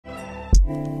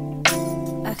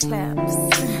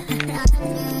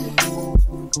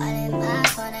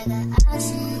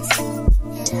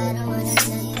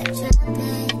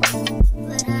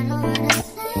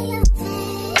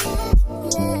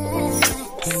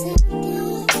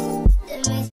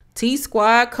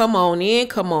T-Squad, come on in,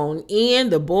 come on in.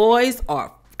 The boys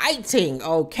are fighting,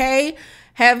 okay?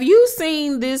 Have you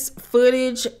seen this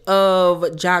footage of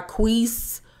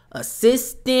Jacquees'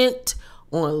 assistant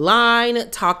online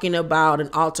talking about an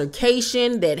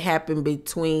altercation that happened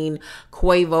between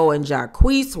Quavo and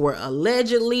Jacquees, where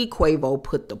allegedly Quavo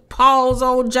put the paws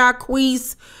on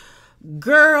Jacquees?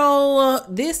 Girl,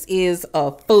 this is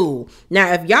a fool.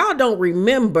 Now, if y'all don't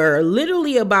remember,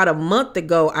 literally about a month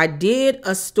ago, I did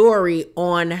a story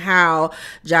on how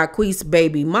Jacquees'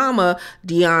 baby mama,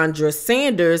 Deandra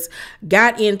Sanders,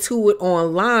 got into it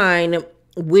online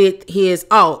with his,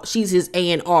 she's his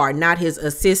A&R, not his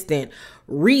assistant,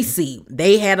 Reese.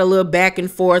 They had a little back and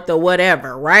forth or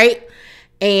whatever, right?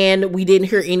 And we didn't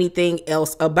hear anything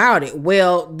else about it.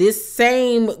 Well, this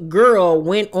same girl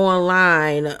went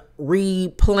online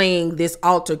replaying this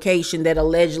altercation that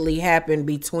allegedly happened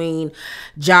between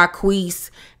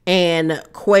Jacquees and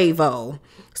Quavo.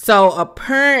 So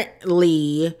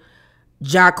apparently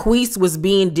Jacquees was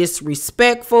being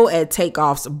disrespectful at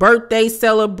Takeoff's birthday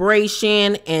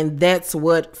celebration, and that's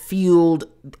what fueled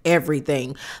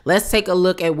everything. Let's take a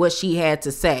look at what she had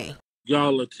to say.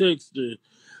 Y'all are texting.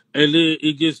 And then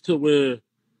it gets to where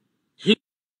he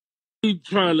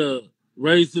trying to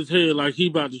raise his hand like he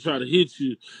about to try to hit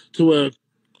you, to where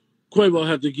Quavo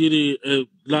have to get in and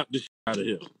knock the shit out of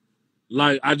him.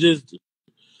 Like,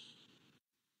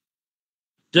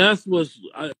 that's what's,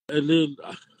 and then...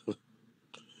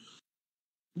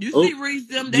 You see Reese,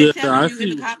 them, they telling you in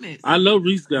the comments. I know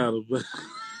Reese got him, but...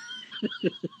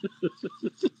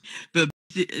 But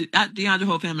Deandra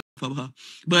whole family for her.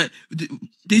 But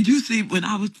did you see when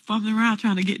I was fumbling around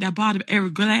trying to get that bottle? Every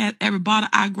bottle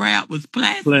I grabbed was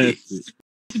plastic.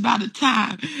 By the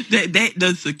time that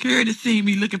the security seen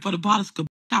me looking for the bottles,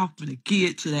 off to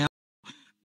get to that.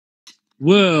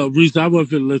 Well, Reese, I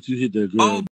wasn't finna let you hit that girl.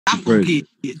 Oh, I was gonna get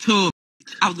it to her.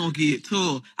 I was gonna get it to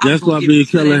her. That's why me and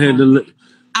Keller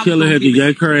had to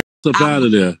yank her ass up out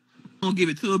of there. I'm gonna give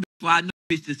it to her before I know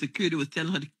the security was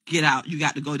telling her to get out. You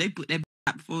got to go. They put that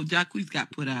out before Jacquees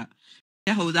got put out.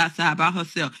 That hoe was outside by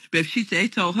herself. But if they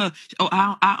told her, "Oh,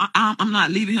 I'm not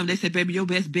leaving him," they said, "Baby, your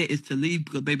best bet is to leave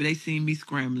because, baby, they seen me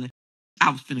scrambling." I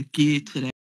was finna get to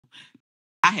that.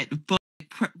 I had to fuck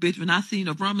that bitch when I seen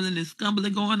the rumbling and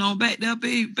scumbling going on back there,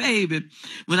 baby.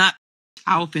 When I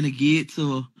was finna get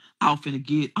to her.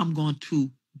 I'm going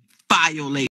to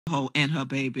violate her hoe and her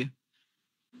baby.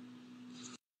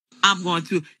 I'm going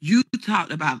to. You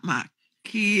talked about my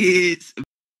kids.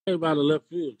 About the left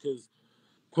field because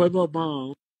Quavo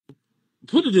mom,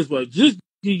 put it this way, just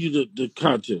give you the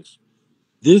context.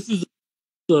 This is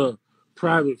the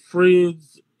private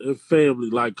friends and family,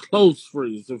 like close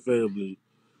friends and family,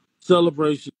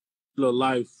 celebration of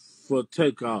life for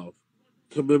Takeoff,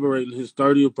 commemorating his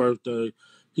 30th birthday.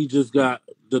 He just got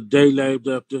the day named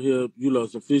after him. You know,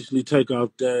 it's officially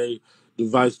Takeoff Day. The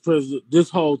vice president, this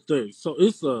whole thing. So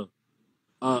it's a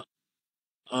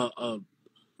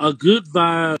good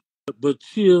vibe, but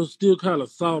chill, still kind of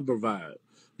somber vibe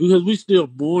because we still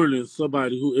mourning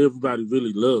somebody who everybody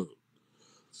really loved.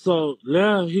 So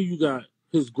now here you got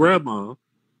his grandma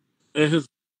and his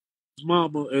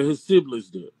mama and his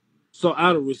siblings there. So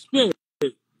out of respect,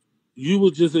 you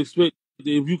would just expect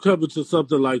if you come into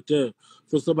something like that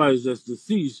for somebody that's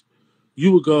deceased,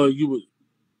 you would go and you would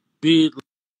bid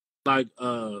like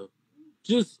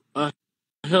just a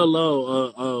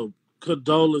hello,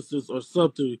 condolences or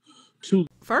something to.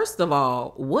 First of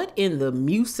all, what in the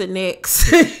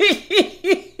Mucinex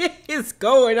is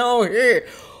going on here?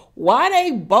 Why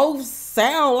they both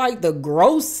sound like the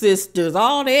Gross sisters?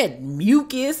 All that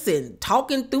mucus and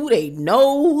talking through their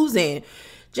nose and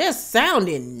just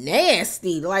sounding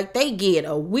nasty. Like they get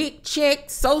a WIC check,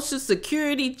 Social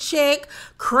Security check,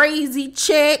 crazy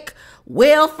check,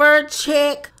 welfare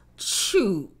check,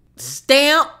 shoot,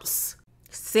 stamps,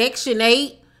 Section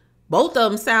 8. Both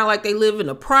of them sound like they live in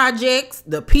the projects,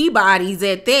 the Peabodys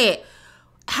at that.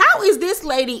 How is this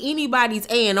lady anybody's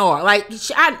A&R? Like,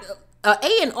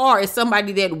 A&R is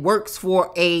somebody that works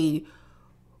for a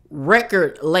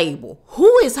record label.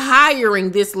 Who is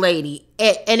hiring this lady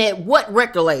at what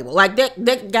record label? Like,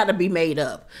 that gotta be made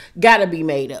up. Gotta be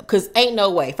made up. Because ain't no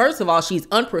way. First of all, she's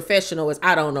unprofessional as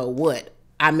I don't know what.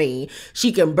 I mean,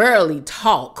 she can barely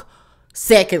talk.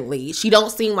 Secondly, she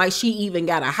don't seem like she even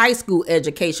got a high school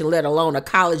education, let alone a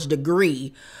college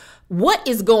degree. What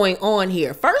is going on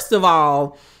here? First of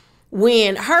all,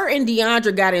 when her and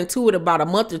Deandra got into it about a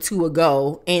month or two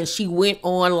ago, and she went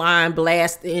online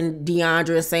blasting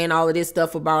Deandra and saying all of this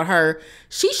stuff about her,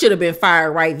 she should have been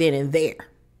fired right then and there.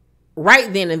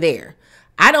 Right then and there.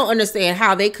 I don't understand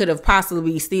how they could have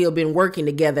possibly still been working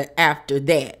together after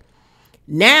that.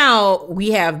 Now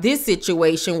we have this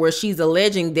situation where she's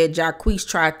alleging that Jacquees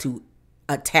tried to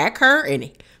attack her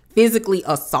and physically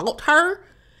assault her,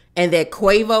 and that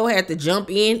Quavo had to jump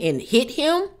in and hit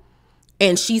him.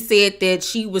 And she said that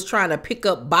she was trying to pick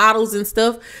up bottles and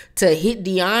stuff to hit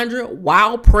Deandra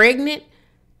while pregnant,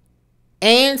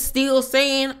 and still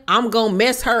saying, I'm going to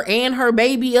mess her and her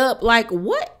baby up. Like,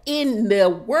 what in the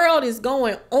world is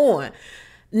going on?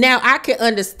 Now, I can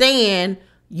understand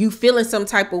you feeling some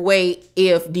type of way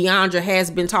if Deandra has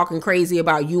been talking crazy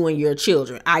about you and your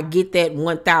children. I get that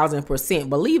 1000%,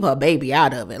 but leave her baby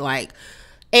out of it. Like,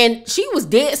 and she was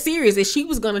dead serious that she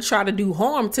was going to try to do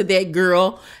harm to that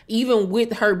girl, even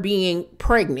with her being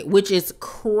pregnant, which is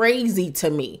crazy to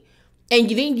me. And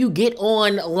then you get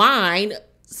online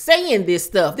saying this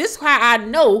stuff. This is how I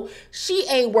know she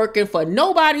ain't working for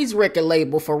nobody's record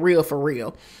label for real, for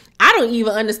real. I don't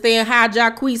even understand how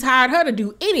Jacquees hired her to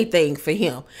do anything for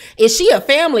him. Is she a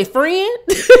family friend?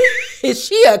 Is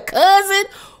she a cousin?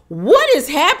 What is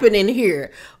happening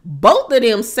here? Both of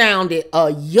them sounded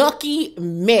a yucky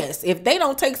mess. If they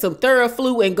don't take some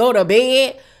Theraflu and go to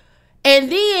bed.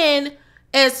 And then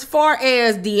as far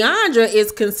as Deandra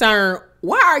is concerned,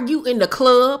 why are you in the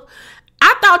club?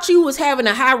 I thought you was having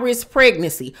a high-risk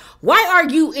pregnancy. Why are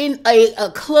you in a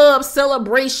club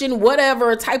celebration,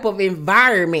 whatever type of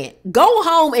environment? Go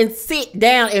home and sit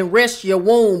down and rest your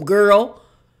womb, girl.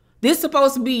 This is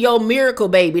supposed to be your miracle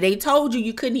baby. They told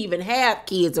you couldn't even have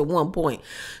kids at one point.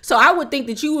 So I would think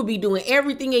that you would be doing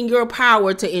everything in your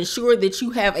power to ensure that you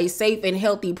have a safe and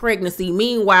healthy pregnancy.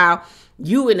 Meanwhile,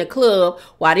 you in the club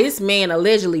while this man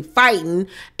allegedly fighting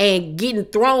and getting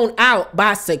thrown out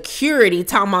by security,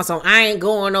 talking about some, I ain't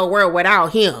going nowhere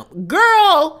without him.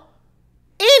 Girl,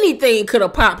 anything could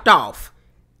have popped off.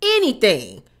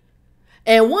 Anything.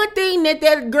 And one thing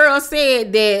that girl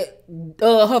said, that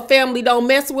her family don't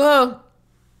mess with her.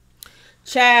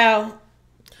 Child,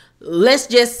 let's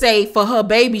just say for her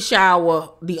baby shower,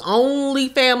 the only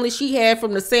family she had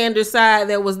from the Sanders side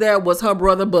that was there was her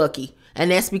brother Bucky.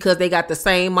 And that's because they got the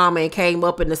same mama and came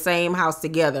up in the same house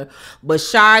together. But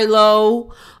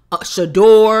Shiloh,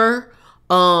 Shador,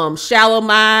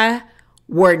 Shalimai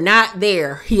were not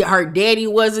there. Her daddy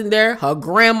wasn't there. Her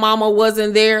grandmama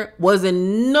wasn't there. Wasn't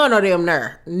none of them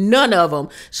there. None of them.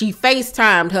 She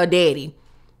FaceTimed her daddy.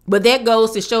 But that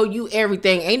goes to show you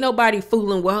everything. Ain't nobody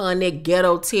fooling with her in that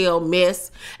ghetto tail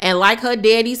mess. And like her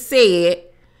daddy said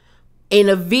in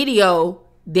a video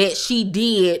that she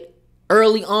did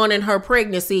early on in her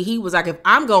pregnancy, he was like, if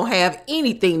I'm going to have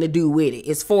anything to do with it,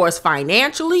 as far as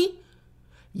financially,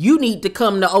 you need to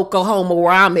come to Oklahoma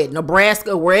where I'm at,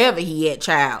 Nebraska, wherever he at,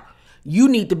 child. You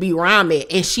need to be where I'm at.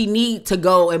 And she need to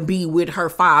go and be with her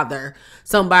father,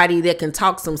 somebody that can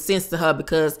talk some sense to her,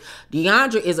 because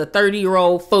Deandra is a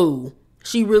 30-year-old fool.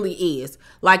 She really is.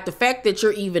 Like, the fact that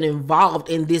you're even involved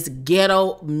in this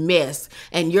ghetto mess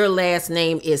and your last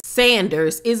name is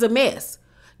Sanders is a mess.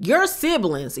 Your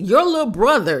siblings, your little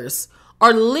brothers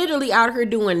are literally out here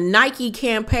doing Nike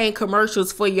campaign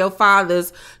commercials for your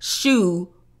father's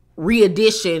shoe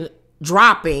re-edition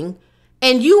dropping.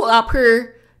 And you up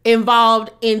here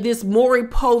involved in this Maury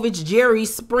Povich, Jerry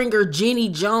Springer, Jenny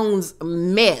Jones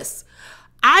mess.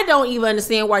 I don't even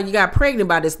understand why you got pregnant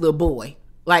by this little boy.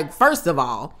 Like, first of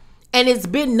all, and it's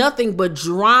been nothing but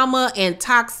drama and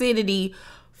toxicity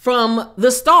from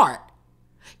the start.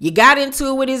 You got into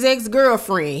it with his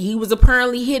ex-girlfriend. He was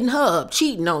apparently hitting her up,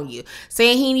 cheating on you,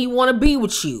 saying he didn't want to be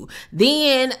with you.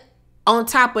 Then, on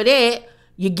top of that,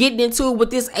 you're getting into it with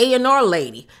this A&R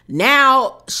lady.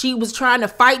 Now, she was trying to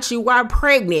fight you while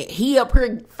pregnant. He up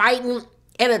here fighting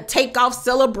at a takeoff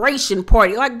celebration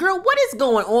party. Like, girl, what is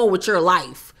going on with your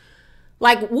life?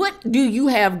 Like, what do you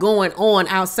have going on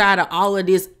outside of all of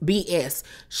this BS?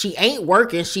 She ain't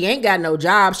working. She ain't got no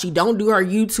job. She don't do her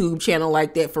YouTube channel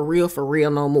like that for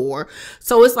real no more.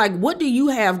 So it's like, what do you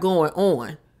have going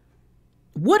on?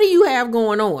 What do you have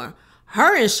going on?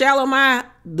 Her and Shalimai,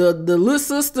 the little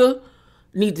sister,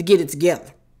 need to get it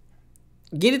together.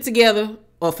 Get it together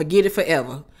or forget it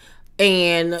forever.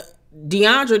 And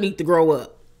Deandra need to grow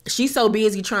up. She's so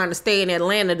busy trying to stay in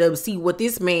Atlanta to see what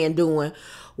this man doing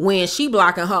when she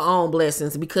blocking her own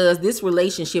blessings, because this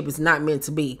relationship is not meant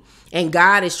to be. And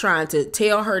God is trying to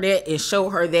tell her that and show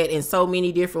her that in so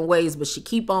many different ways, but she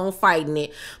keep on fighting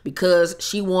it because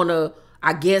she want to,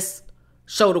 I guess,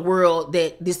 show the world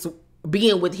that this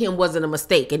being with him wasn't a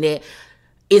mistake, and that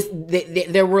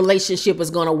their relationship is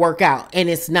going to work out, and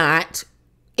it's not.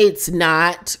 It's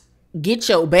not. Get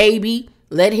your baby,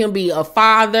 let him be a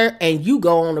father, and you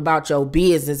go on about your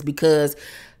business, because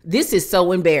this is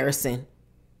so embarrassing.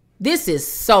 This is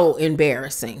so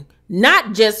embarrassing.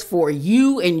 Not just for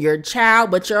you and your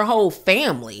child, but your whole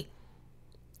family.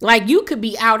 Like, you could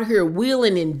be out here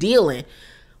wheeling and dealing,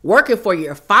 working for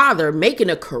your father, making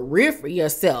a career for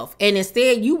yourself, and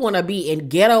instead you want to be in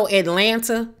ghetto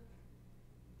Atlanta,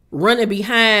 running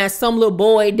behind some little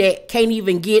boy that can't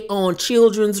even get on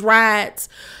children's rides.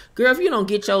 Girl, if you don't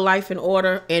get your life in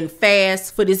order and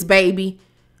fast for this baby,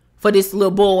 for this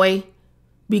little boy,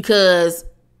 because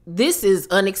this is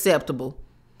unacceptable.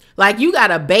 Like, you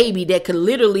got a baby that could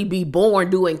literally be born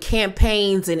doing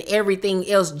campaigns and everything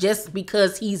else just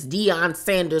because he's Deion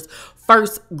Sanders'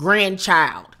 first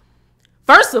grandchild.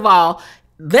 First of all,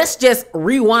 let's just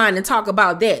rewind and talk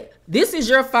about that. This is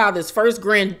your father's first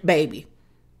grandbaby.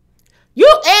 You,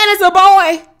 and it's a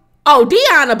boy. Oh,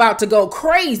 Deion about to go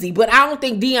crazy, but I don't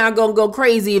think Deion gonna go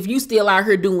crazy if you still out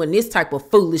here doing this type of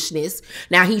foolishness.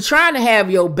 Now, he trying to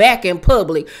have your back in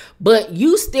public, but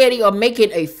you steady are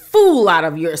making a fool out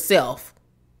of yourself.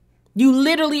 You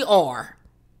literally are.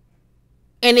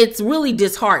 And it's really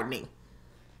disheartening.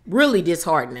 Really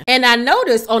disheartening. And I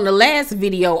noticed on the last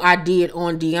video I did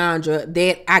on Deandra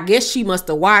that I guess she must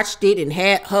have watched it and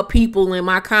had her people in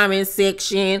my comment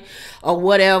section or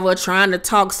whatever trying to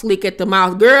talk slick at the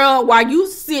mouth. Girl, while you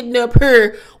sitting up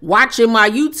here watching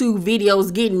my YouTube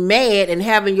videos getting mad and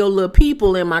having your little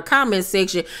people in my comment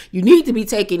section, you need to be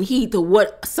taking heed to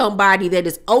what somebody that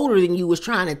is older than you is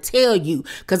trying to tell you,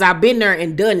 because I've been there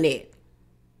and done that.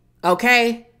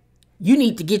 Okay? You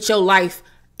need to get your life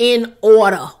in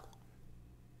order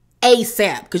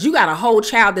ASAP, because you got a whole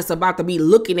child that's about to be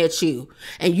looking at you,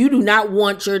 and you do not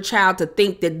want your child to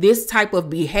think that this type of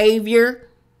behavior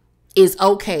is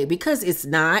okay, because it's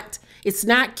not. It's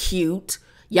not cute.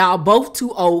 Y'all both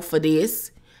too old for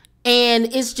this,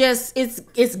 and it's just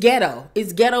it's ghetto.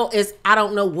 It's ghetto as I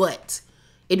don't know what.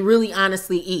 It really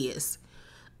honestly is.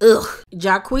 Ugh.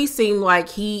 Jacquees seemed like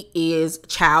he is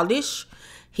childish.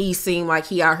 He seemed like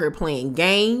he out here playing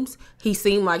games. He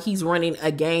seemed like he's running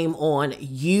a game on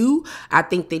you. I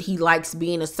think that he likes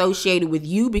being associated with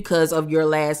you because of your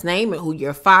last name and who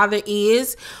your father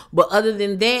is. But other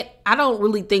than that, I don't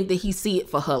really think that he see it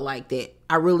for her like that.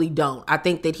 I really don't. I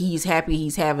think that he's happy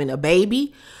he's having a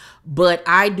baby. But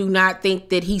I do not think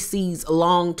that he sees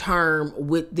long term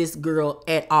with this girl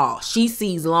at all. She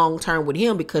sees long term with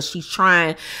him because she's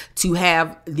trying to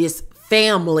have this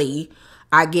family,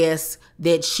 I guess,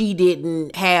 that she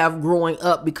didn't have growing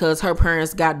up because her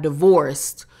parents got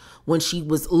divorced when she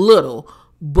was little.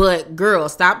 But girl,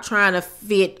 stop trying to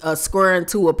fit a square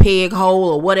into a peg hole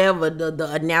or whatever the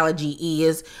analogy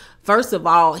is. First of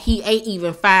all, he ain't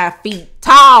even 5 feet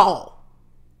tall.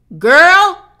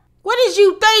 Girl, what is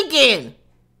you thinking?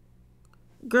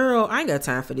 Girl, I ain't got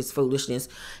time for this foolishness.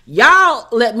 Y'all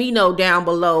let me know down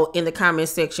below in the comment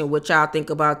section what y'all think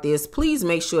about this. Please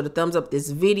make sure to thumbs up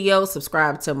this video,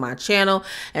 subscribe to my channel,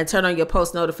 and turn on your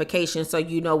post notifications so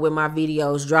you know when my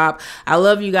videos drop. I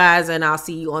love you guys, and I'll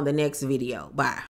see you on the next video. Bye.